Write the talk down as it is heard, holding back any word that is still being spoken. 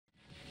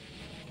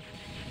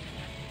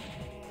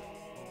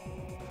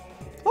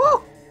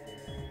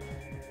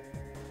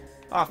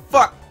Oh,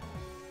 fuck!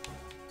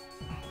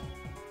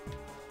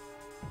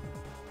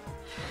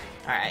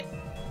 Alright.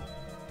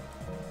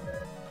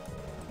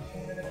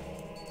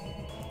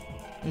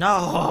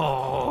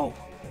 No!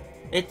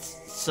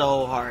 It's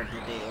so hard to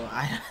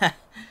do.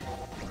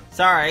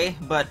 Sorry,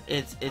 but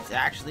it's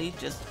actually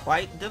just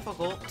quite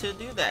difficult to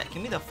do that.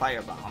 Give me the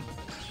firebomb.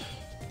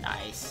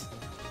 Nice.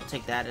 We'll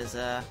take that as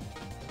a...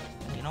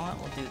 You know what?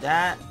 We'll do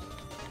that.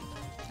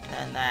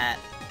 And that.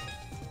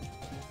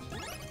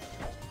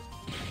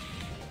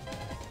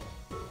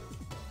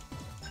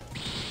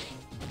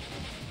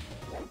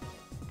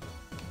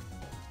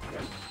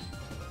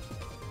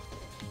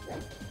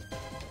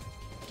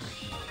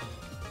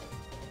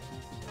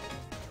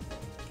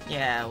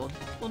 Yeah,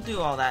 we'll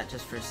do all that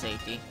just for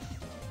safety.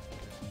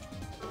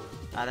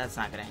 Ah, that's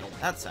not gonna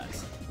hit. That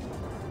sucks.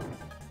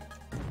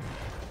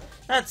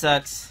 That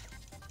sucks.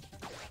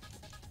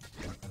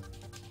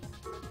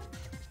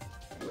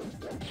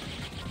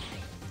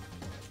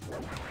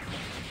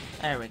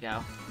 There we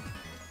go.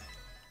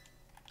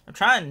 I'm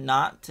trying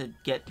not to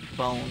get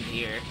boned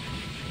here.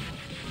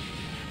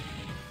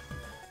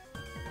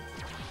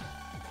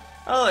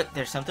 Oh look,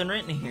 there's something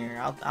written here.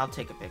 I'll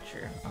take a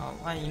picture. Oh,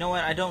 well, you know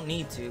what? I don't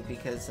need to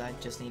because I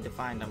just need to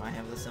find them. I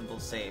have the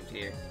symbols saved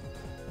here.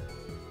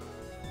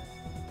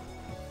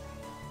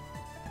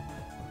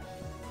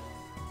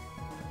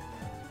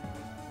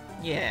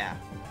 Yeah.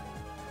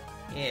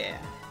 Yeah.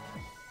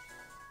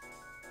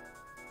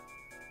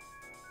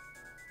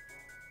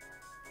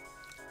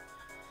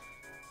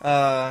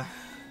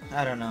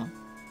 I don't know.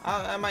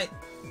 I might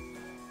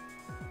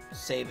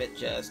save it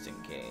just in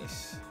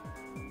case.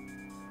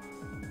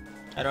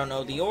 I don't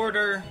know the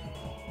order,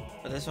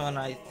 but this one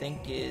I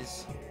think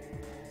is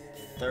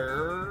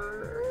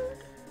third.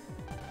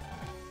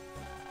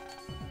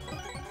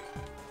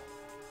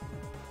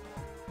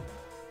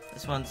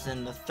 This one's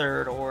in the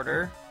third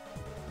order.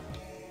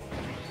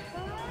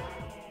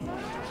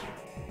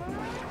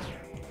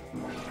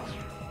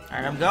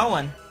 Alright, I'm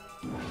going.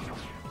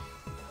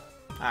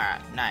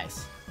 Alright,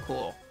 nice.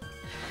 Cool.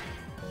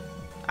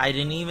 I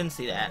didn't even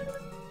see that.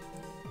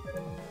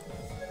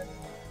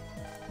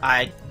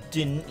 I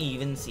didn't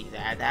even see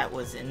that. That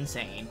was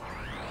insane.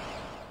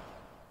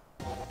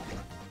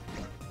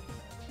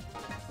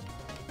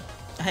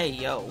 Hey,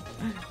 yo.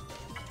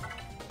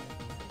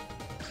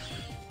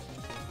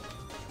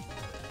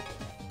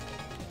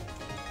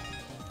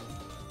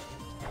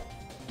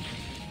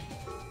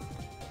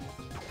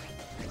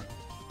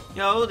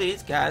 Yo,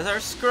 these guys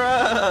are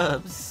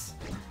scrubs.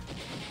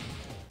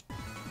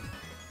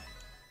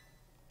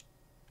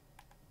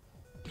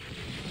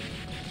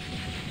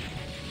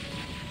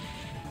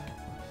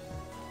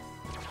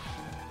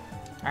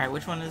 Alright,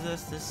 which one is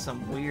this? This is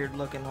some weird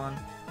looking one.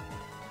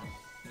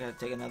 I gotta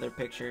take another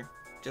picture.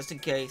 Just in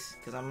case,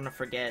 because I'm gonna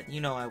forget.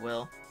 You know I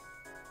will.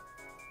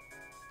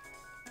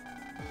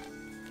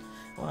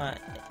 Well,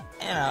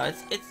 you know,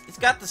 it's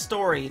got the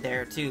story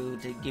there too,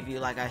 to give you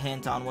like a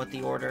hint on what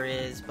the order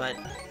is, but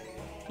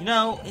you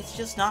know, it's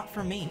just not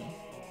for me.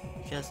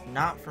 Just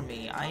not for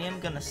me. I am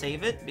gonna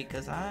save it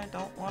because I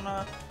don't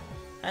wanna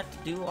have to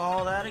do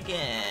all that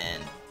again.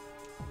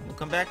 We'll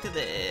come back to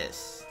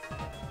this.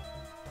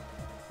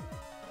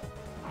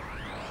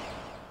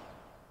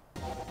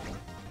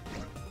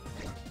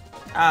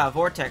 Ah,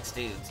 vortex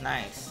dudes,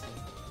 nice.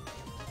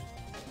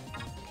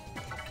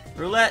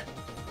 Roulette.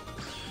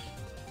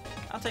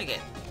 I'll take it.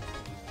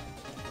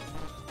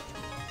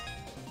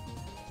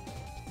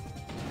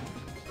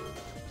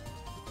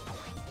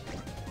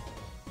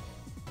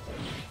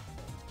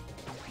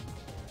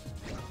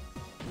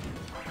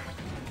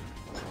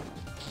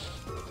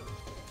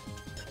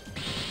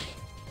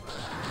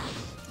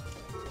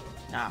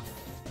 Ah,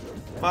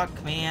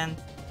 fuck, man.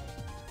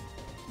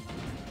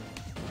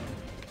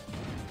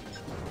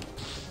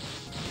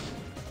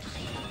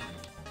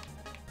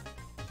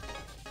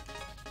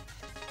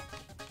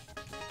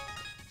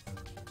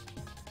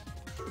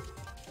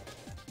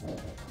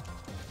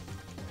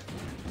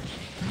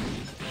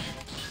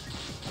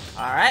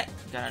 Alright,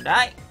 gonna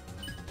die.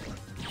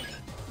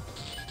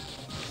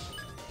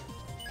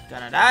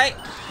 Gonna die.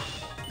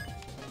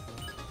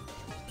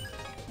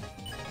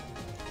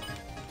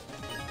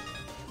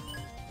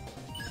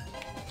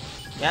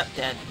 Yep,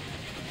 dead.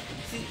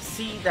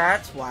 See,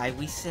 that's why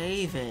we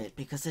save it.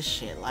 Because of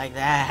shit like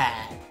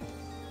that.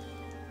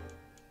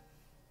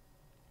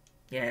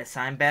 Yes,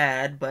 I'm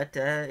bad, but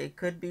it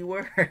could be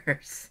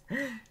worse.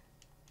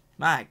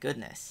 My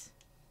goodness.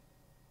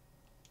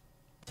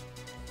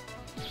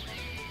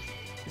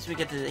 At least we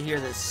get to hear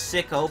this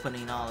sick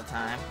opening all the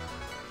time.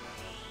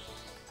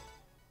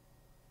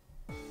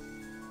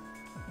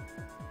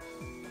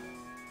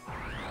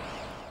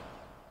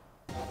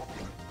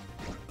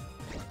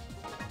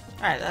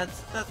 Alright,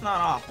 that's not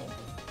awful.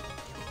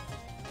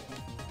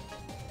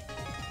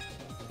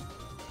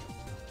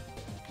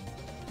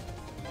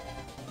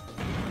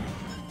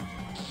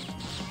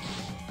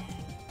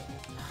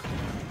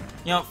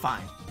 You know,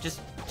 fine. Just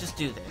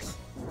do this.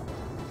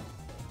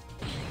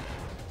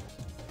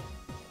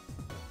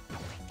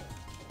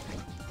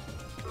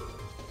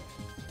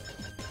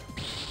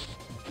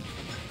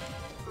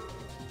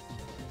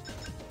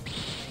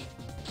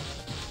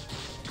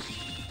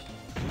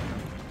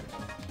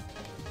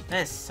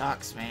 This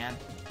sucks, man.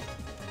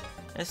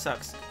 This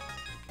sucks.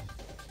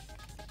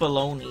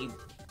 Baloney.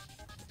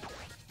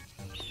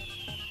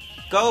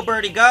 Go,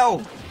 birdie,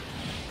 go!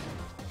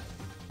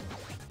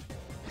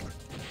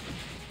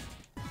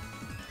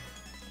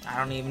 I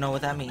don't even know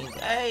what that means.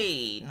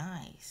 Hey,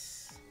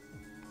 nice.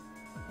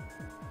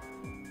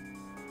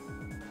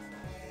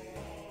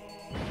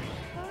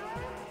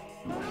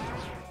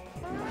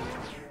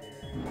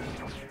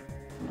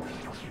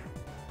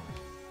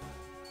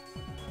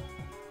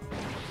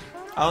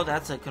 Oh,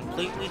 that's a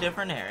completely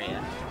different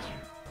area.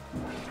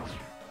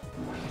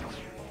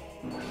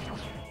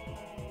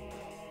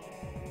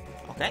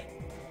 Okay.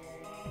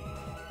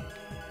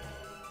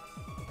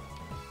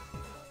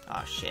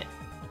 Oh, shit.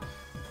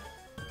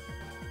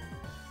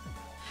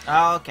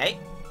 Okay.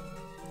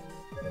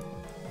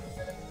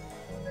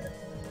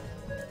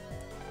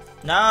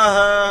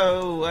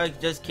 No! I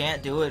just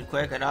can't do it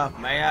quick enough,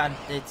 man.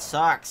 It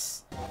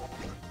sucks.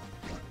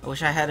 I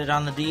wish I had it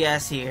on the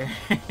DS here.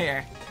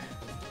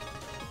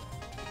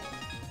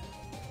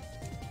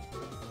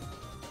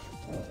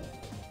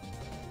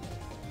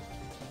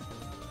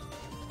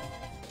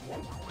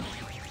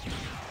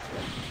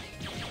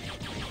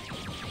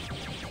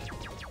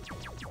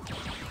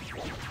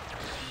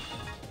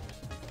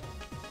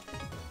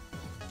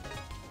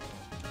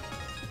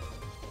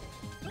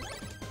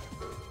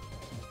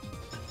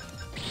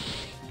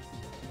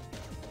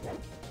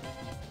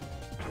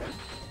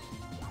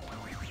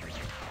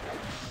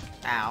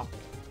 Ow.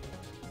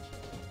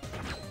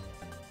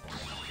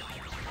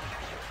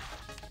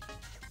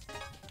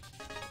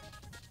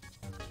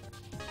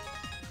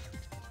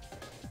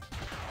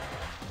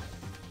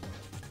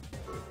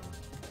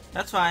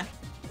 That's fine.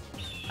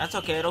 That's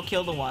okay, it'll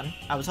kill the one.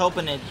 I was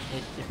hoping it'd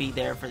be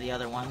there for the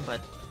other one,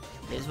 but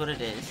it is what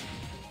it is.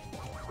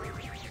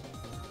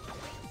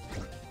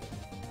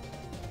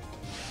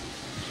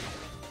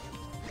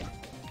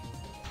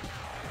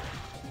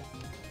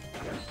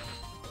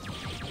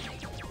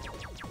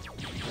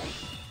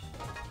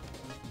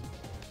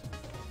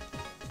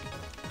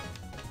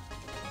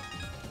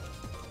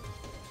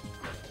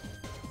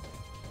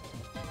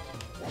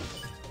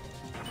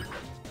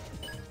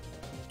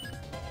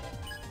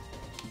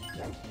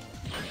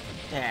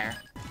 There.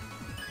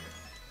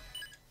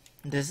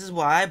 This is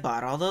why I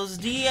bought all those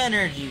D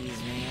energies,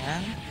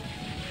 man.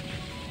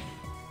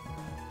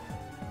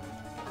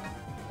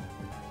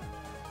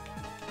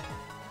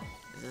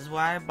 This is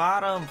why I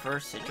bought them, for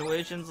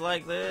situations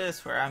like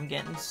this, where I'm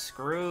getting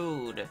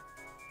screwed.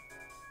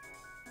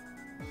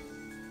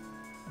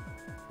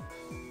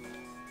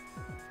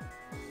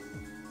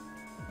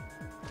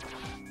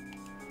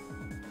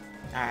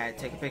 Alright,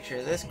 take a picture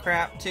of this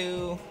crap,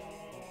 too.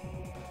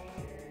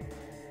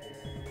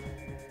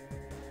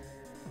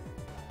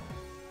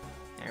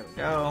 There we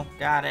go.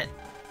 Got it.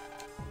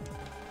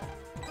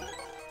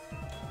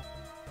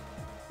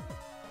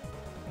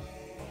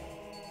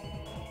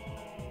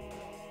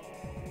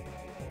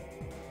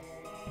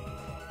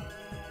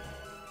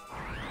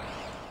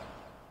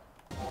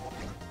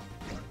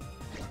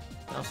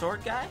 No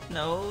sword guy?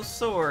 No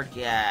sword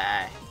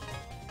guy.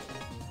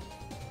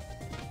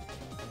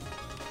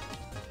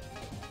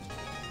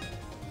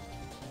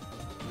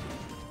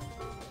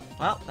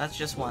 Well, that's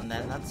just one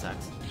then. That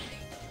sucks.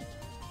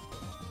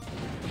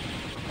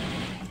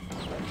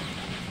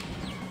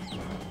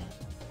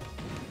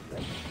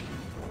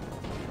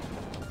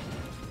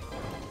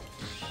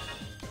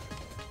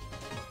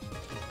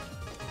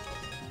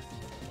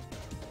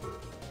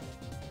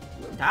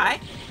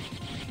 Die?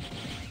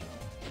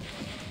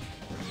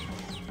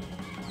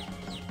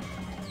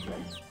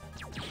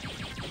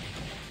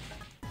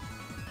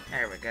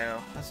 There we go.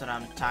 That's what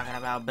I'm talking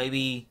about,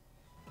 baby.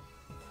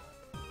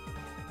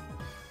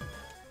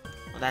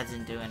 Well, that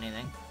didn't do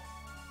anything.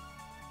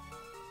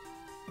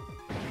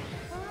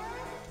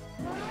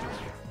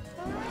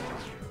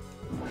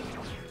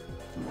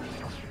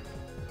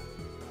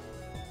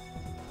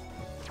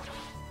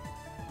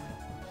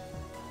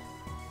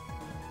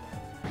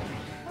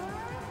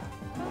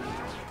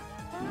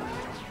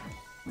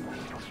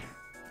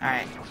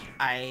 Alright,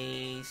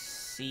 I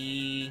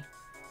see...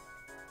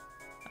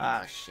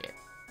 Oh, shit.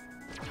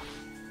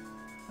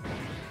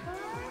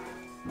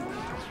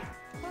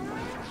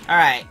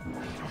 Alright.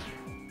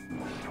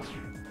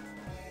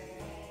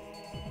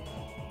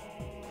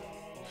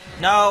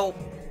 No!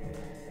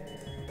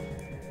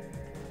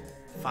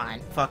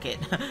 Fine, fuck it.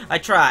 I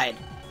tried.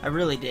 I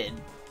really did.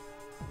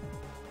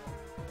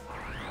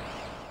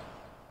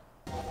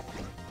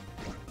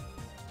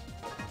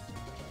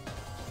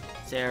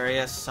 This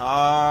area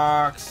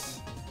sucks.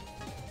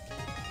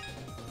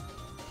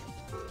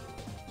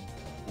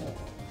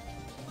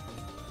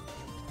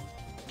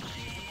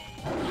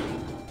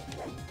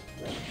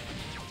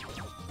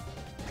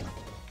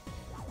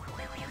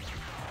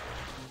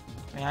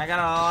 I mean, I got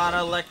a lot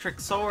of electric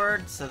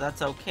swords, so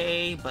that's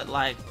okay, but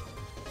like,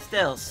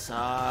 still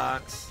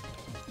sucks.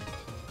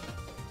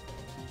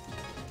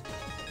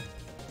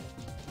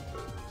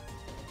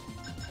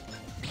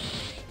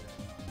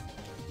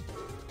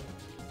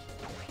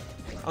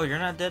 Oh, you're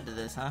not dead to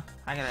this, huh?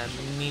 I gotta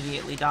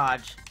immediately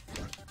dodge.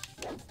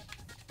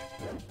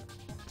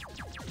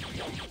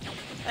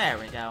 There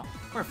we go.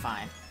 We're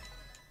fine.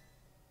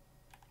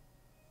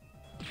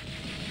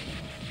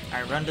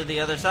 Alright, run to the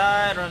other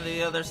side, run to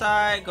the other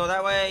side, go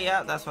that way.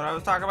 Yeah, that's what I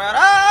was talking about.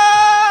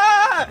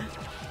 Ah!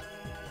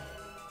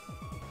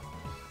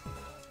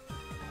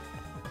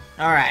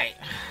 Alright.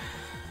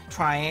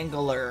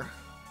 Triangular.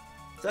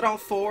 Is that all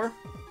 4?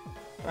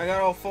 I got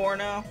all 4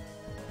 now?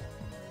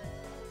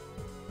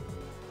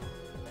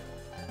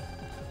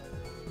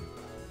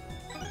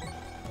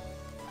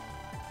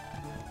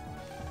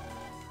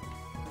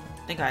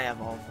 I think I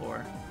have all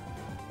 4.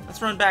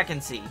 Let's run back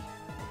and see.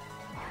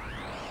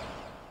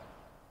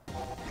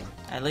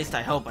 At least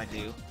I hope I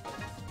do.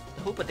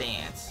 The Hoopa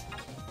Dance.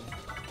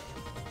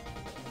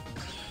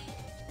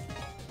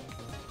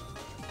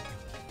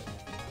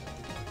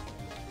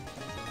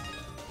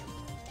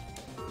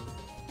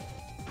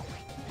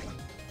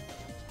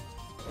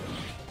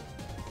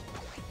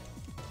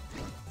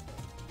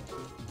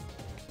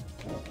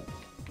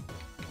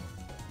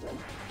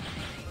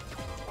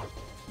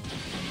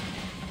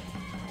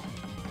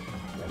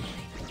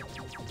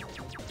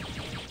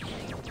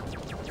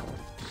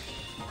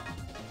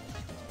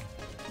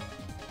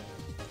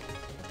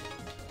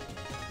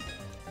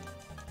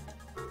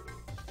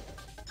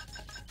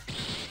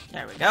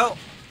 There we go.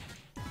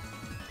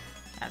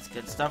 That's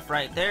good stuff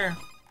right there.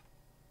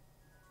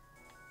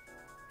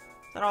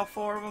 Is that all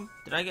 4 of them?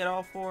 Did I get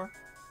all 4?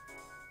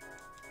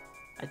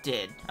 I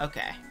did.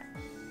 Okay.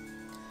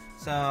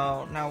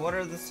 So, now what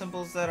are the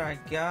symbols that I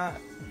got?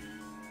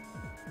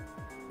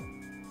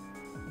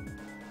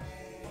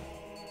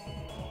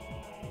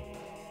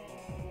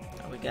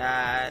 We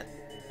got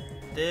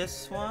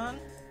this one,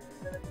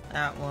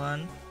 that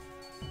one,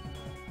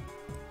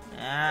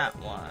 that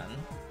one.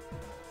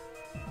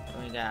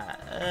 We got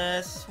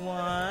this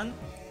one.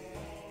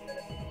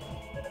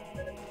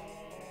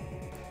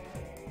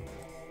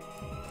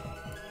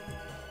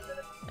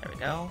 There we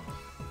go.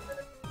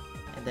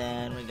 And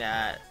then we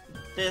got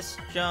this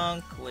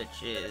junk,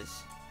 which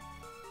is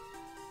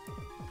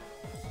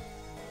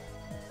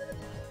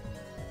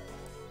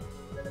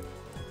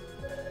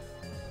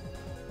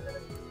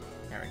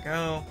there we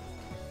go.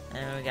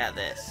 And we got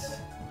this.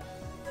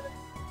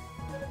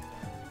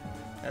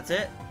 That's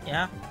it?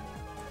 Yeah?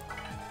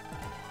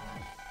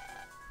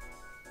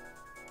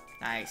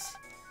 Nice.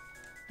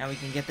 Now we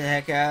can get the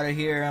heck out of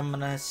here. I'm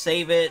gonna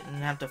save it and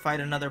have to fight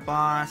another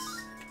boss.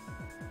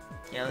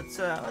 Yeah,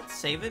 let's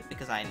save it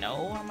because I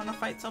know I'm gonna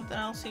fight something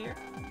else here.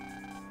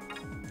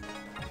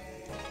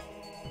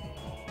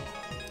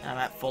 I'm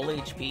at full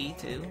HP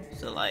too,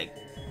 so like,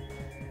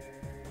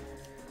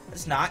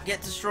 let's not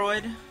get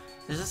destroyed.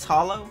 Is this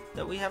hollow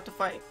that we have to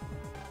fight?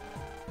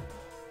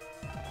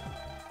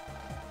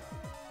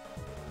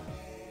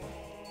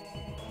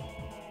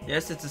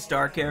 Yes, it's a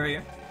star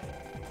carrier.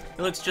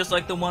 It looks just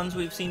like the ones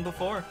we've seen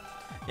before.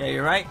 Yeah,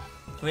 you're right.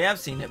 We have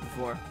seen it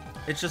before.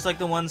 It's just like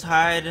the ones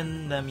Hyde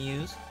and them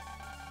use.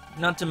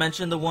 Not to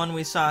mention the one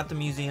we saw at the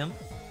museum.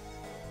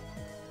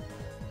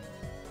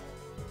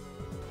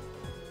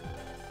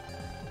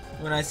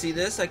 When I see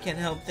this, I can't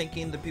help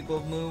thinking the people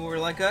of Mu were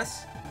like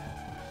us.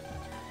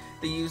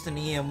 They used an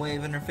EM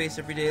wave interface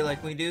every day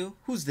like we do.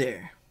 Who's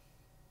there?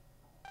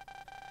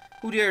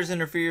 Who dares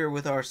interfere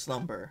with our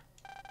slumber?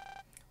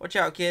 Watch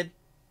out, kid.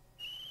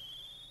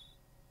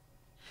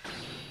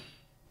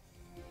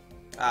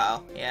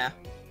 Uh-oh, yeah.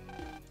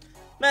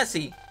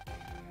 Messy.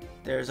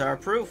 There's our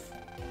proof.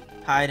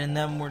 Hyde and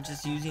them were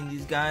just using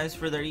these guys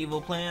for their evil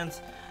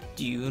plans.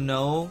 Do you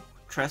know,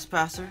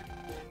 trespasser?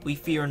 We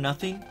fear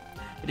nothing.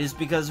 It is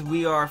because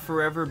we are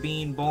forever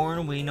being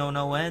born, we know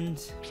no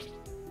end.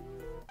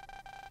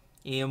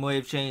 EM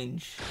wave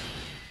change.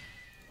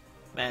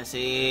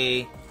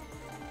 Messy.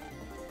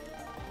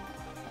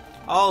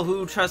 All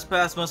who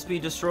trespass must be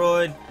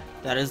destroyed.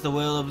 That is the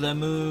will of the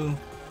Mu.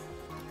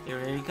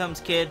 Here he comes,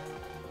 kid.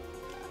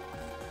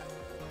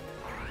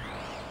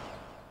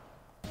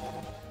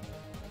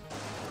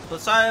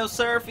 Placio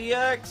Surf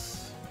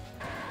EX.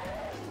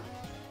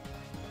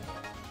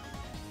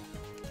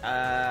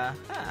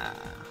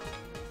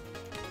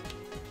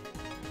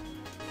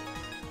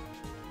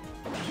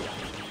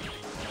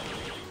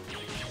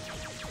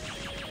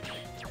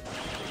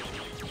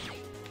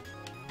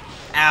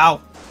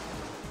 Ow.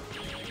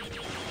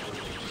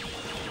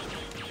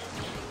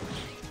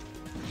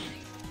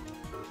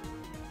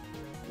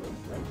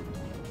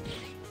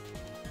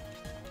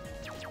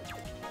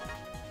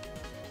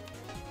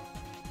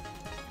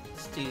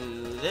 Let's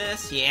do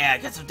this. Yeah,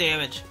 get some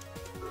damage.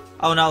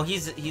 Oh no,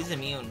 he's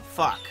immune.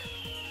 Fuck.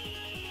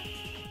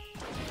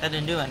 That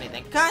didn't do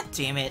anything. God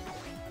damn it.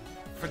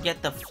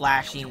 Forget the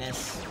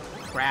flashiness.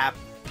 Crap.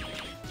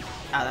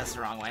 Ah, that's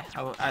the wrong way.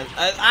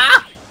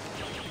 Ah!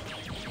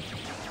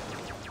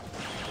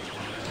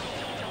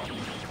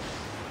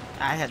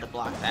 I had to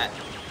block that,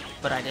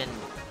 but I didn't,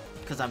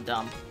 because I'm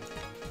dumb.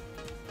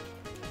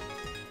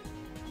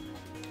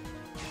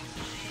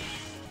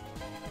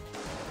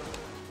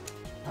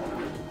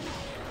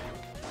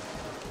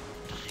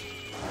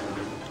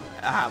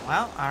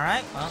 Well,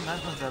 alright. Well,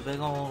 that was a big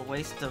old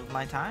waste of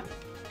my time.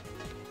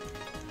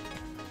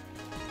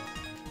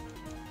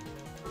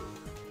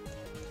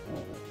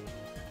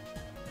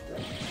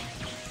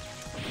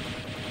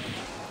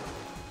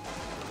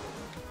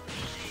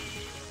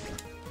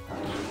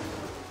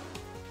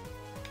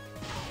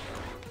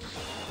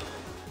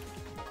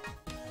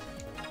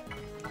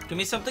 Give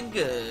me something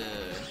good.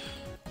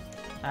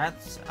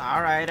 That's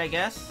alright, I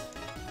guess.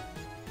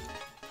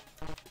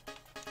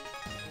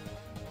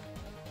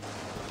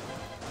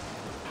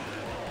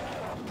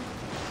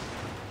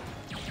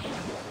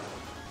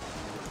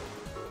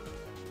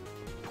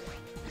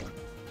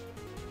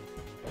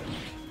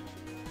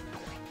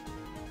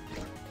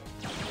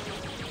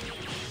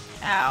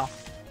 Ow.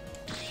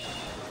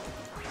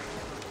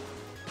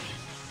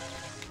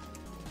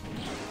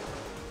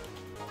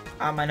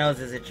 Ah, my nose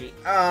is itchy.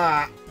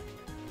 Ah.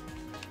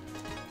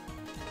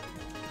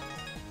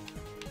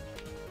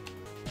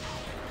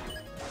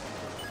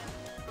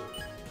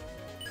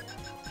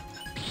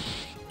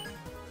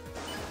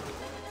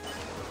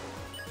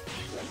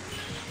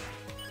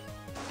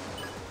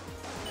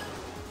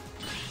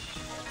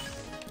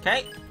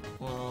 Okay.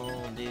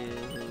 We'll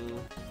do...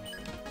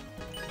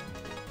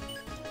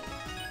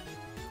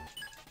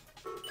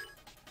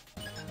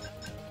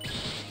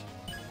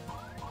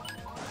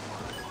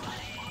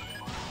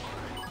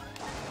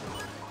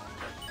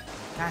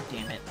 God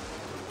damn it.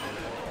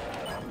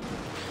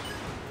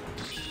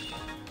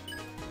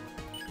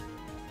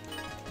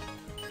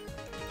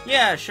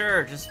 Yeah,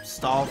 sure, just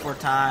stall for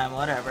time,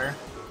 whatever.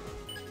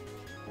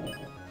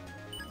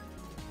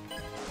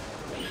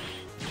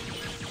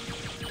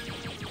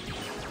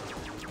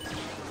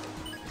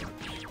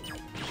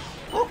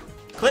 Ooh,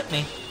 clipped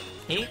me.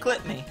 He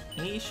clipped me.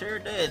 He sure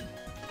did.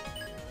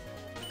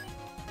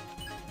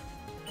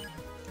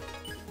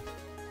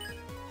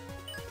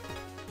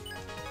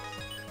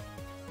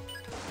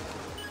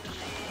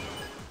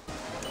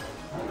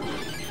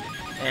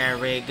 There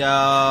we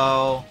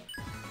go.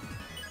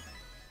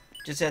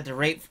 Just had to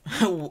wait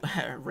for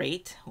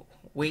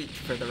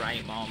the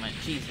right moment.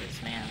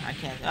 Jesus, man, I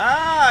can't.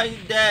 Ah,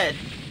 he's dead.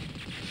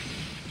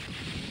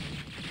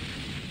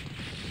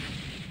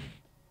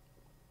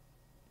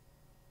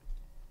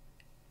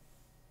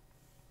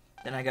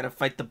 Then I gotta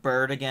fight the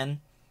bird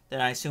again.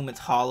 Then I assume it's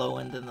hollow,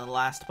 and then the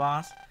last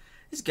boss.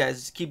 These guys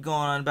just keep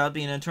going on about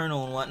being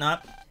eternal and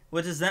whatnot.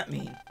 What does that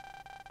mean?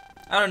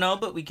 I don't know,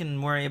 but we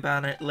can worry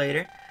about it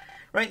later.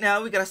 Right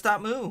now, we gotta stop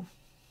Moo.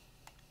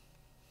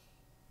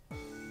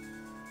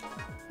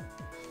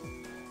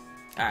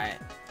 Alright,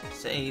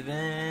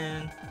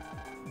 saving.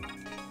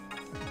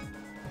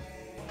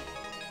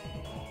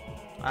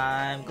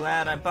 I'm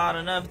glad I bought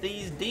enough of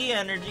these D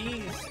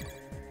energies.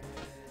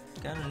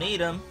 Gonna need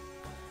them.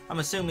 I'm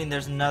assuming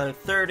there's another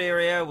third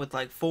area with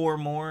like 4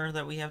 more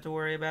that we have to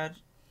worry about.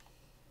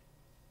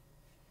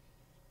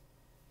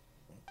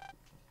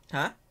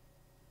 Huh?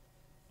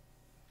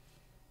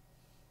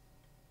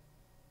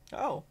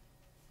 Oh.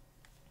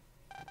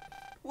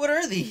 What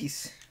are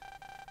these?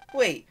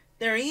 Wait,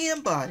 they're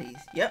EM bodies.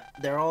 Yep,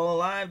 they're all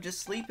alive,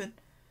 just sleeping.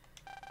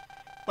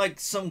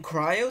 Like some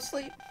cryo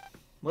sleep?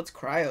 What's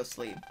cryo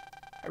sleep?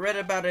 I read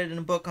about it in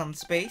a book on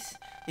space.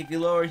 If you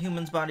lower a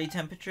human's body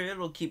temperature,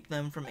 it'll keep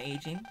them from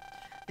aging.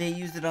 They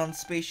used it on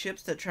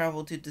spaceships that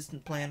travel to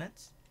distant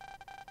planets.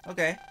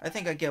 Okay, I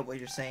think I get what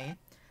you're saying.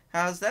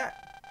 How's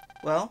that?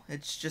 Well,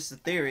 it's just a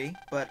theory,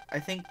 but I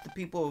think the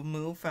people of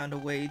Mu found a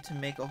way to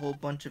make a whole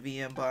bunch of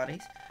EM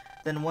bodies.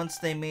 Then once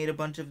they made a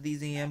bunch of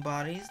these EM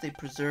bodies, they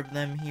preserved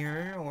them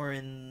here or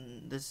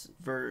in this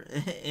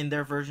in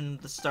their version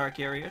of the star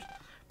carriers.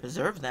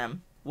 Preserve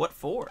them? What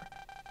for?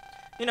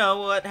 You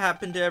know what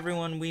happened to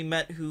everyone we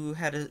met who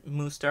had a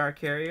Mu star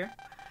carrier?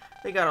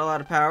 They got a lot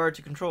of power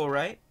to control,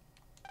 right?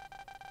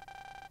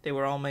 They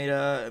were all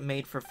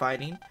made for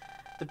fighting.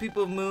 The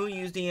people of Mu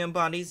used EM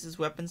bodies as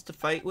weapons to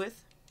fight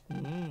with.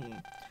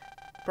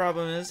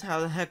 Problem is, how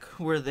the heck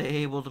were they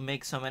able to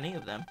make so many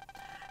of them?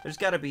 There's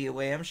gotta be a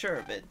way, I'm sure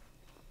of it.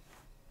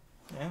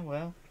 Yeah,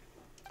 well,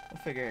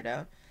 we'll figure it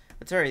out.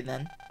 Let's hurry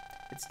then.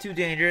 It's too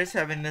dangerous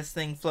having this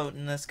thing float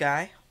in the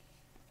sky.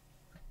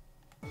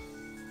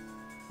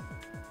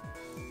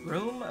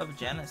 Room of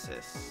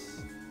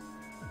Genesis.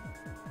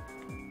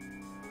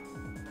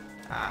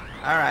 Ah,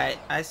 alright,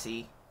 I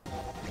see.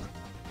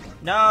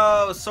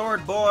 No,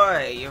 sword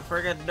boy, you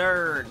friggin'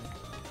 nerd.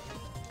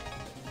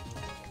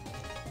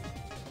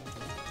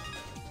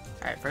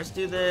 Alright, first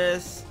do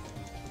this,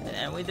 and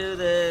then we do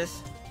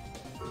this.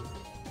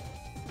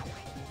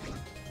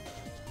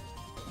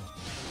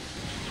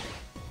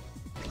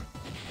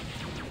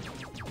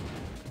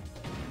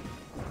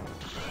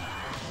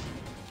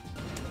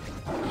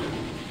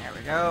 There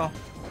we go.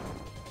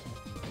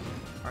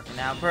 Working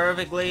out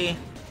perfectly.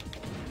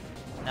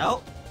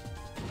 Nope.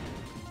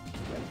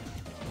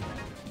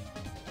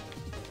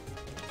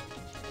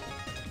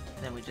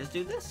 Then we just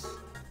do this.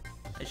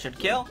 It should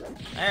kill.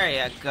 There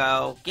you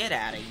go. Get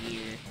out of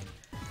here.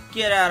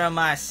 Get out of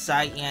my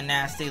sight, you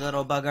nasty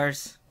little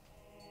buggers.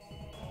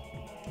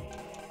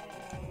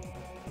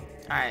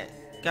 Alright,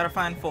 gotta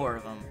find 4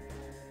 of them.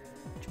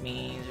 Which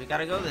means we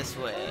gotta go this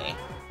way.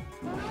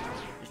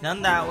 There's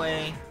none that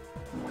way.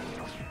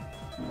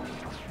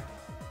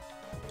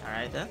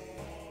 Alright then.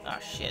 Oh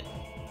shit.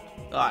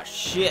 Oh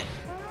shit.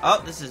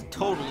 Oh, this is a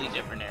totally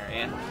different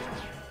area.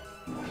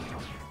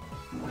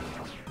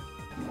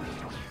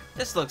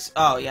 This looks,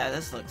 oh yeah,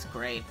 this looks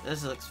great.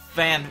 This looks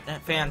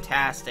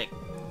fantastic.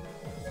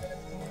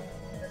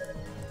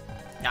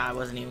 Nah, I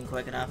wasn't even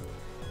quick enough.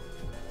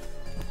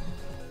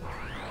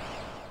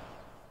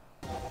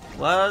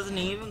 Wasn't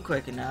even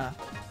quick enough.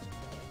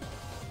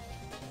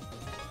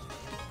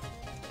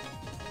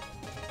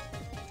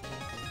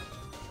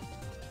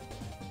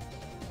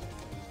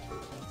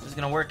 Is this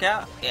gonna work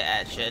out?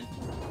 Yeah, it should.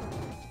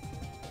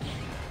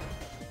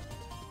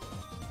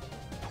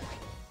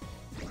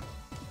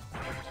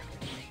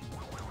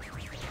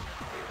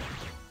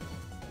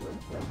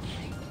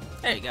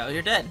 There you go,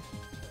 you're dead.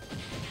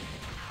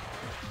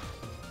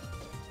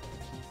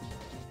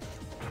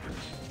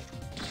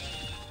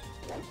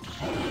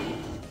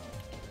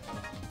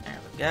 There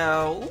we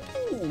go.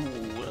 Ooh,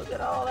 look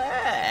at all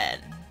that.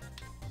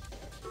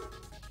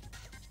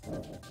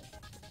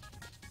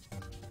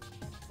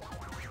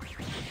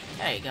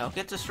 There you go,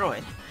 get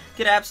destroyed.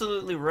 Get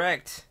absolutely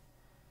wrecked.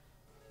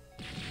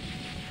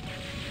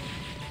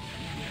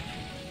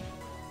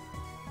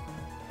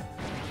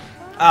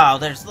 Oh,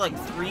 there's like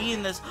 3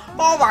 in this.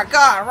 Oh my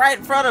god, right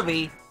in front of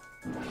me.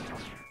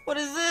 What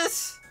is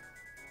this?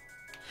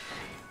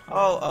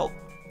 Oh.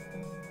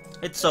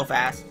 It's so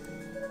fast.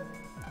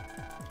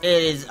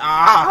 It is.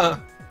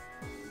 Ah.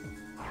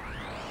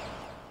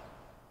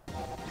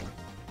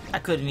 I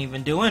couldn't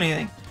even do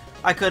anything.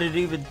 I couldn't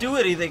even do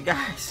anything,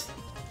 guys.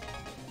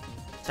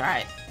 It's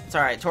alright. It's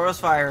alright. Taurus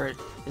Fire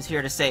is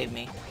here to save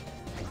me.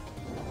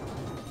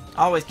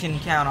 Always can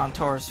count on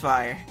Taurus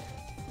Fire.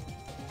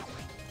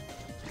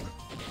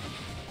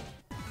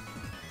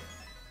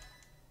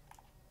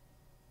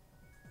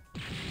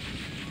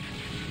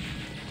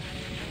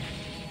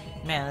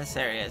 Man, this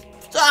area is...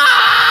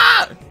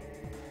 Ah!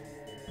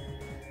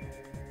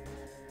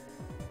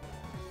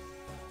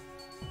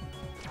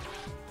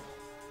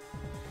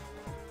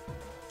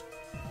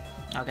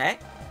 Okay.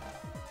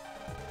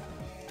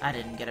 I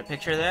didn't get a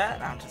picture of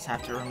that. I'll just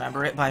have to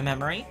remember it by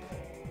memory.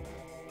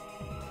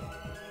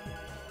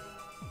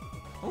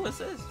 Oh, what's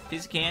this?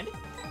 Piece of candy?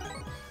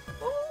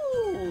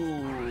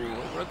 Ooh,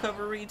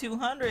 recovery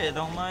 200.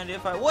 Don't mind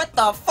if I... What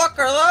the fuck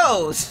are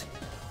those?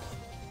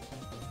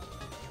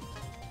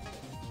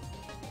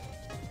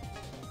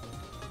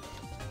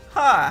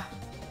 Huh.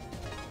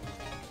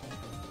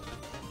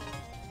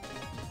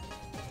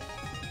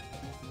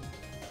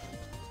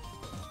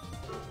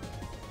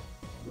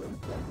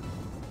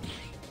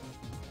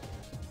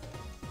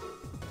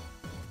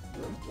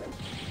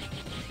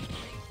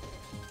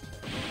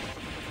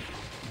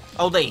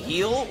 Oh, they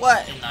heal?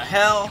 What in the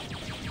hell?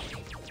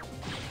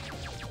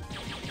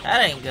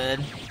 That ain't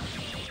good.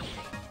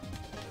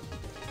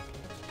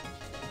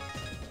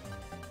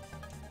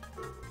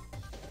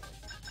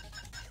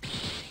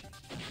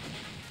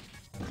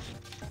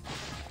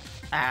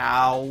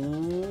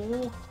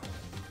 Ow.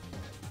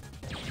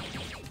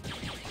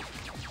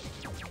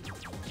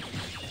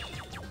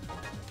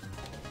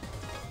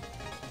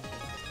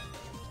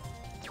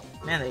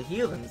 Man, they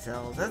heal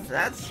themselves.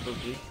 That's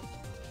spooky.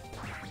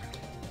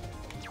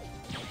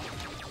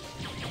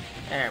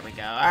 There we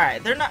go.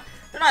 Alright, they're not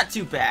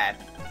too bad.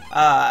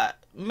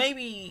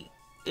 Maybe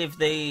if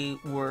they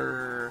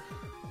were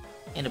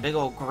in a big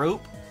old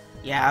group,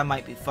 yeah, I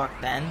might be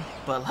fucked then.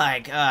 But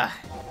like, yeah,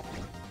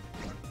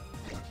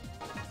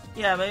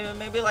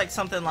 maybe like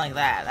something like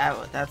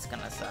that. That's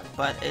gonna suck.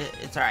 But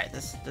it's alright.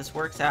 This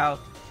works out.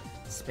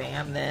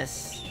 Spam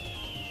this.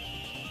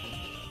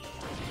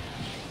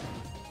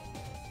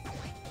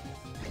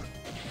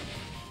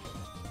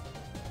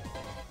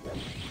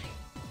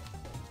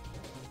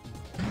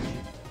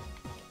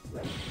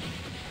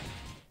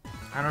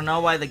 I don't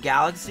know why the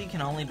galaxy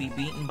can only be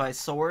beaten by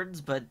swords,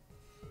 but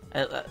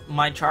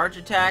my charge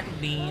attack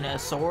being a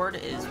sword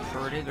is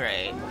pretty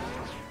great.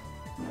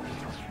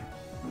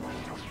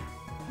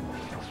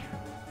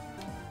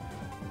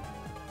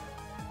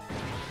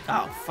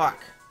 Oh, fuck.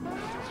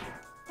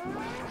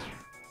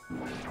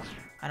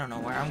 I don't know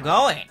where I'm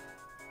going.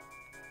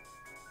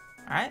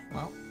 Alright,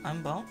 well,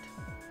 I'm boned.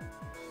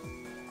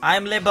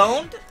 I'm le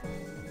boned.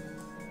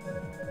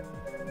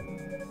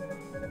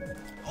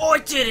 Oh, I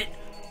did it!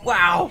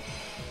 Wow.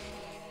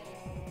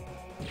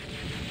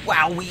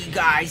 Wowee,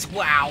 guys,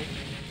 wow.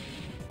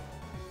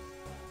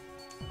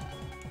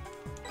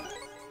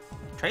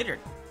 Traitor.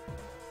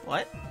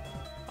 What?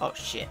 Oh,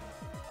 shit.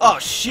 Oh,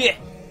 shit!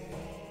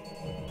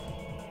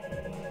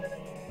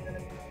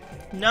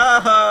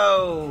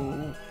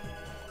 No!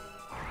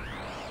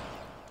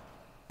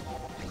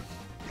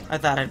 I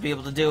thought I'd be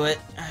able to do it.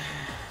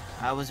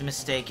 I was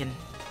mistaken.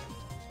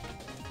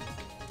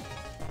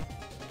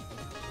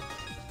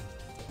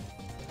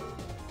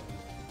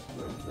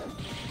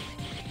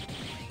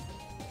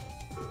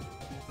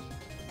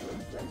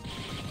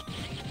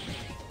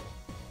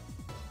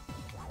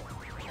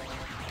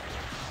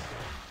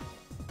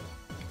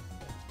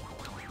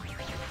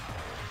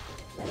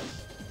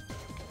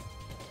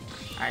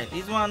 Alright,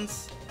 these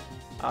ones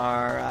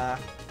are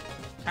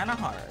kind of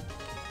hard.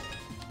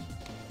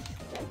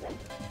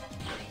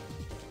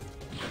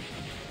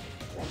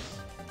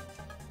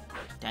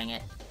 Dang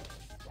it.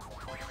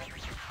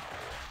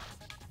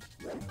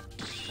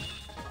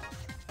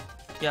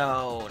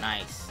 Yo,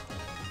 nice.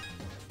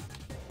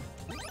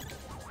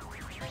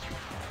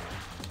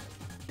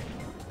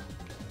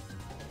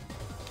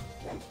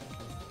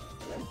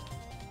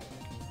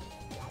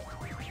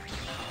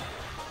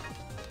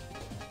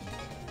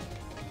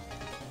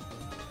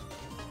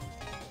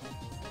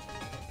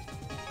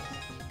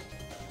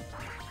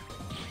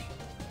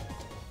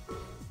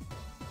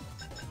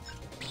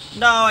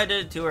 No, I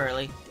did it too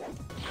early.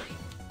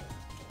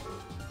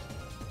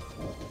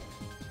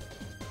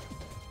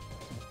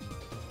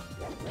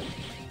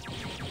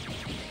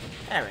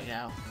 There we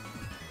go.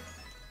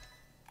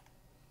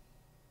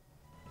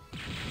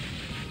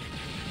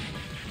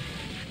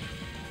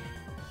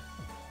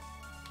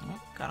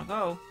 Oh, gotta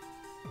go.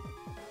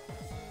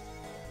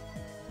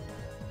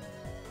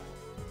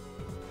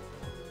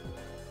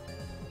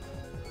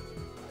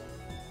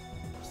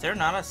 Is there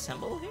not a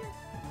symbol here?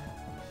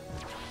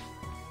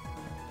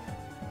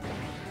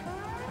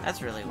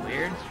 That's really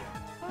weird.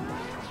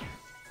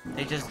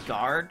 They just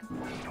guard?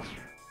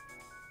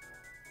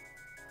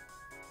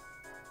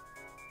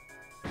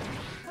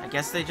 I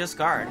guess they just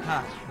guard,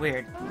 huh?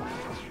 Weird.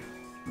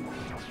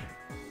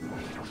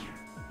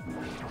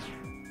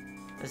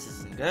 This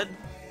isn't good.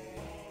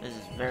 This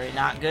is very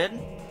not good.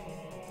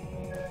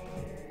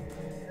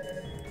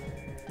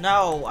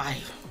 No,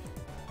 I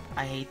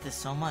hate this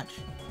so much.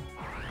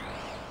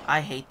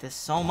 I hate this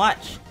so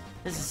much.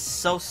 This is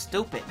so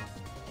stupid.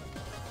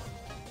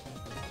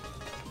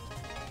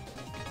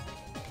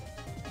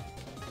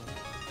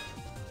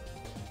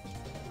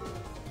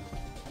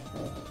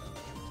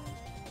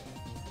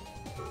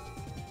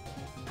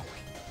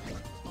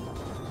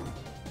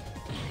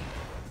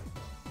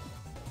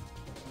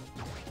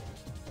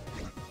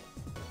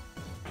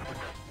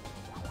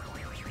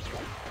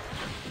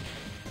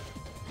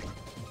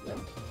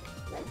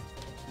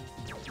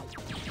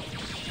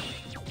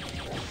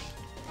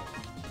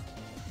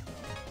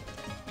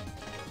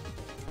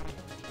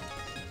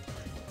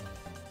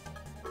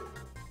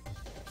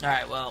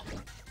 Alright, well,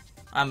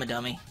 I'm a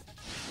dummy.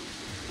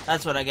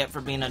 That's what I get for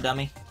being a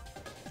dummy.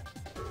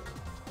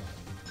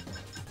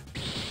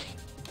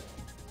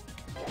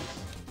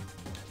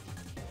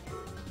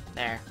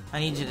 There. I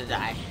need you to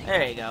die.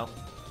 There you go.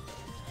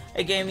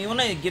 Hey, game, you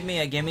wanna give me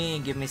a gimme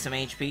and give me some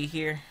HP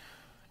here?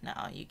 No,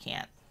 you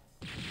can't.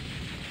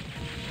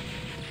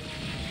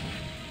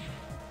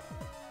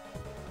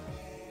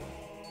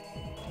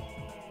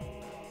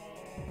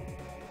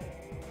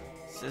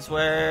 It's this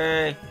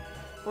way.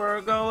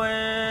 We're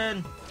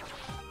going.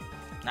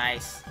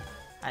 Nice.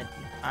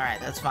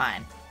 Alright, that's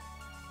fine.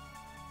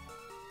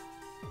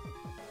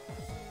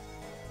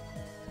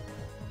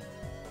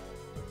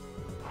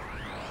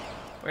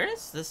 Where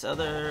is this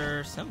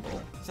other symbol?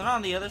 Is it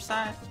on the other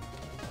side?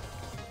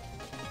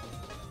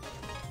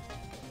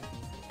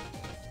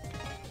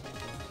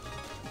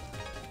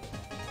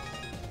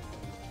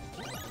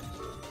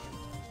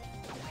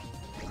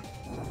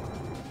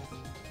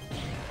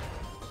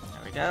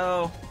 There we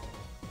go.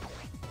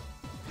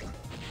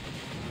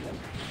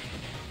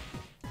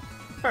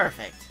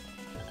 Perfect.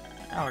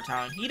 Now we're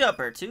talking heat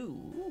upper too.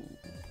 Ooh.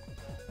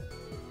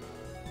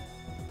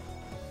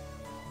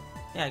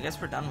 Yeah, I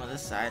guess we're done with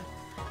this side.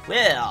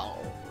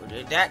 Well,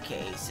 in that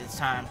case, it's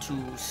time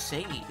to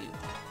save.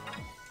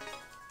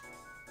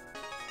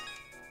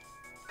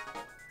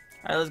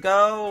 Alright, let's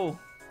go.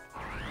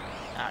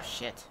 Oh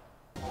shit.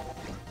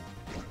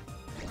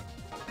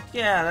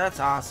 Yeah,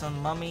 that's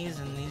awesome. Mummies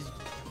and these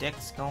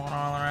dicks going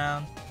all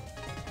around.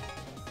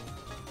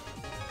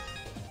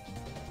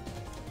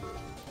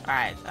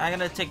 Alright, I'm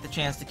gonna take the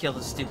chance to kill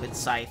the stupid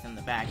scythe in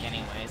the back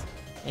anyways.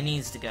 It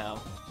needs to go.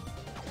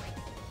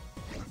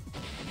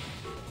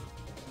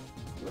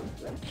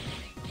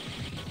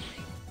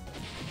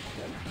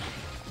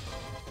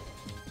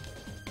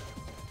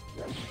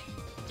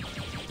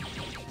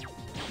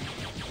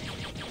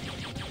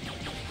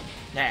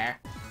 There.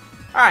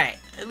 Alright,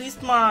 at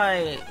least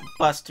my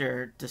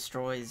Buster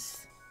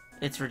destroys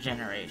its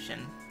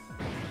regeneration.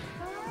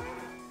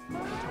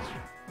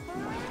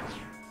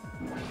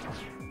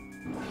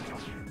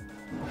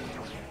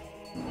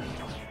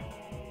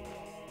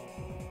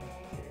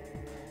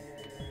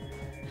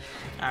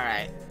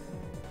 Alright.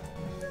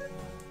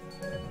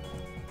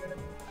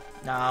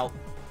 No.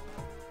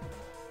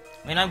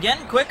 I mean, I'm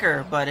getting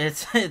quicker, but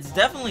it's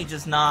definitely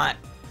just not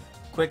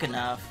quick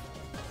enough.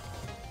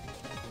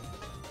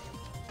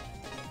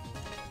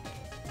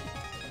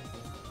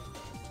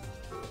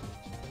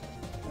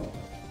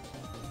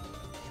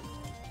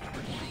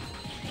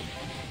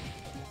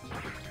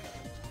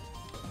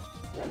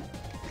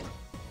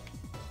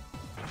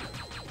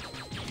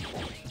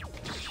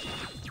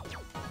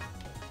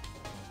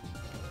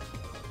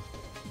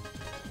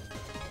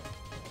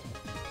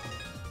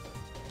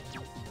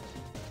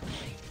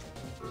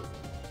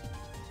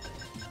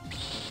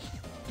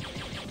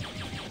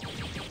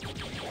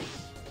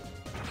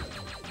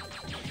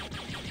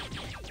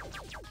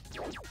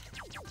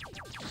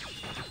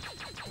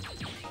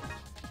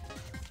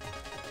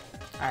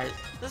 Alright,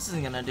 this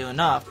isn't gonna do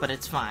enough, but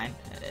it's fine.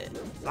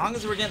 As long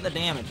as we're getting the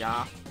damage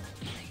off.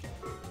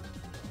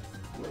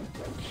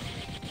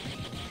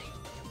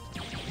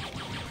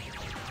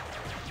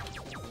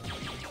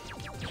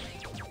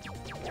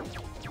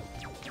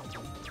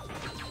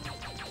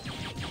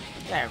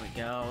 There we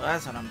go,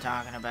 that's what I'm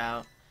talking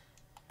about.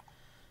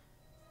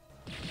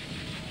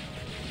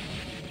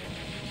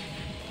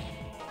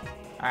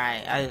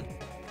 Alright,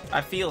 I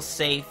feel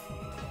safe.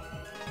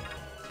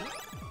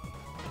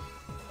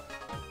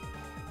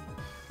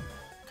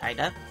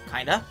 Kinda.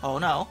 Oh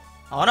no.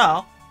 Oh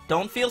no.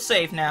 Don't feel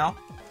safe now.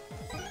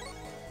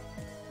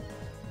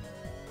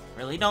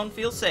 Really don't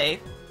feel safe.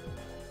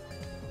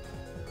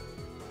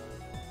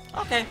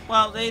 Okay,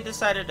 well, they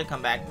decided to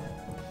come back.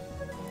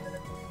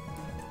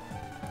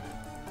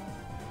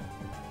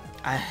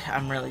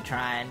 I'm really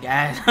trying,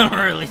 guys. I'm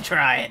really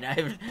trying.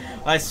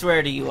 I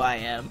swear to you I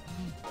am.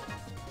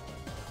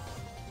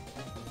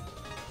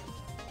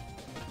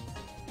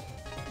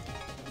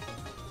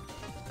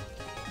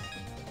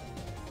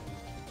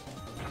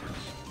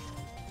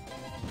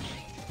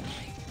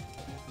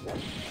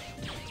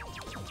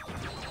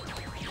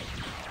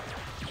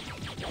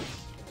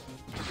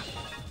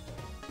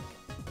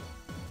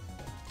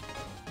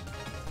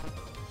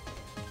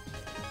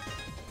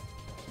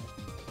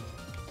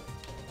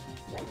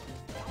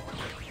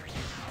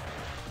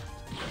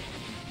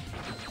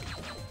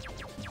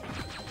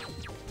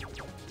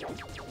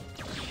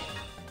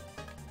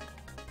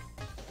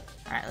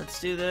 Alright,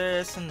 let's do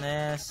this and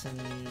this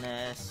and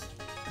this.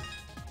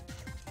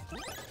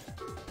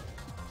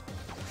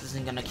 This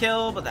isn't gonna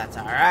kill, but that's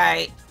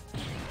alright.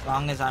 As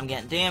long as I'm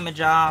getting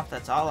damage off,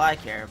 that's all I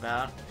care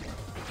about.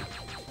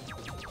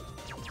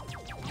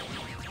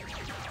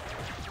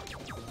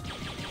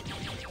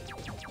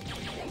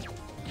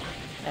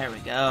 There we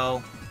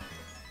go.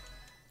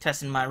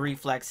 Testing my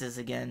reflexes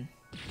again.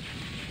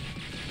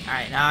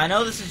 Alright, now I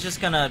know this is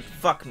just gonna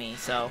fuck me,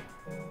 so...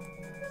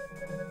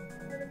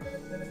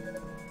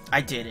 I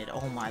did it.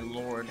 Oh my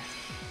lord.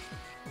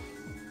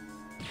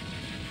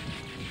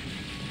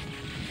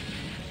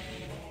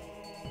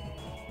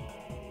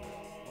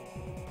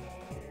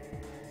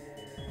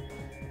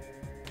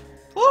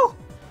 Woo!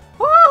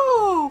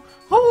 Woo!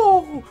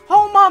 Oh!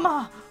 Oh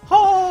mama!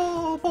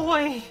 Oh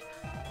boy!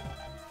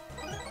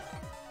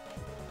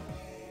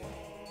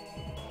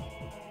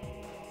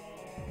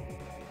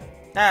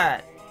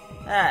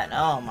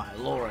 Oh my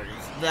lord,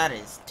 that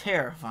is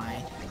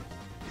terrifying.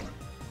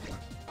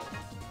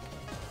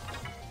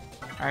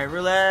 Alright,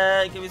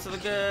 roulette, give me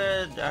something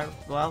good.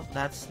 Well,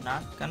 that's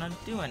not gonna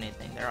do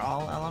anything. They're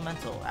all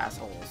elemental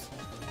assholes.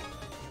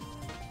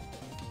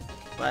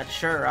 But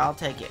sure, I'll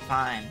take it,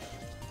 fine.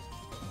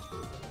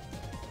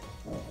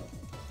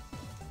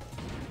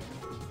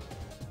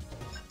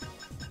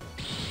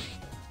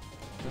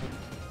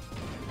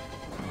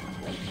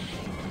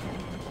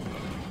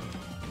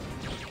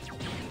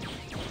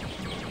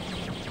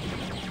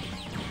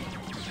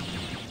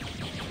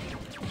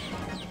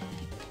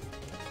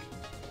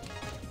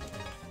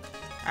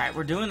 Alright,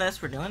 we're doing this.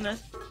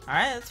 Alright,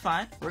 that's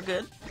fine. We're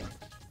good.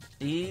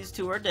 These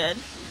two are dead.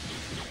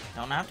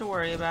 Don't have to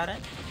worry about it.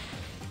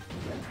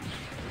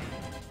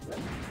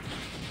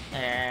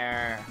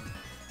 There.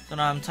 That's what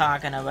I'm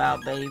talking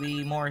about,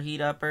 baby. More heat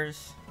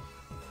uppers.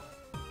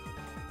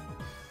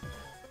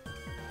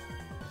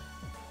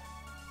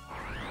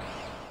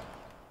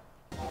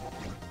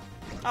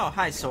 Oh,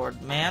 hi,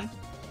 sword man.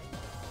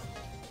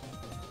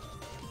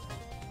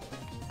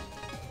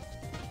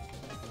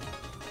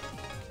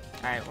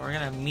 Alright, we're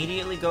gonna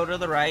immediately go to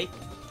the right.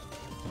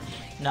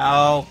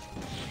 No.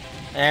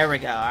 There we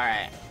go,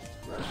 alright.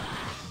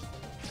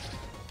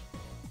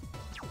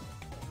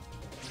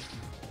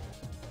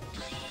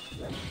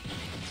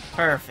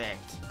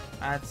 Perfect.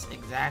 That's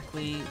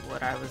exactly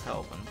what I was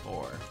hoping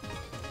for.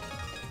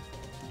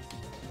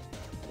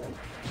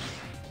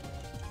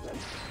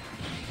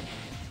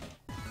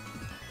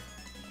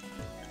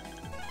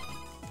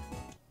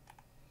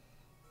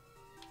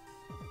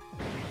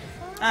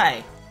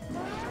 Hi.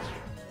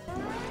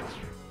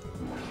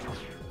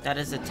 That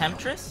is a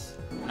temptress,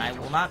 and I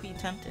will not be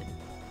tempted.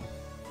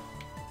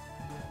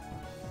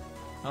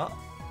 Oh.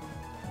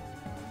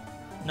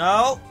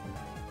 No!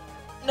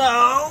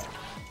 No!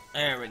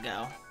 There we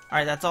go.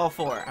 Alright, that's all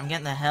four. I'm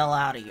getting the hell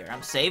out of here.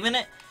 I'm saving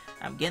it.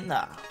 I'm getting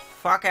the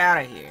fuck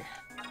out of here.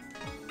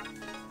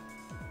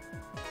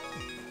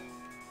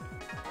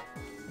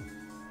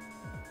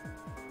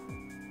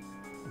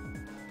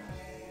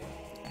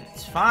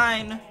 It's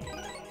fine.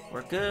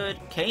 We're good.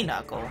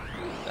 K-Knuckle.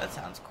 That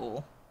sounds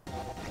cool.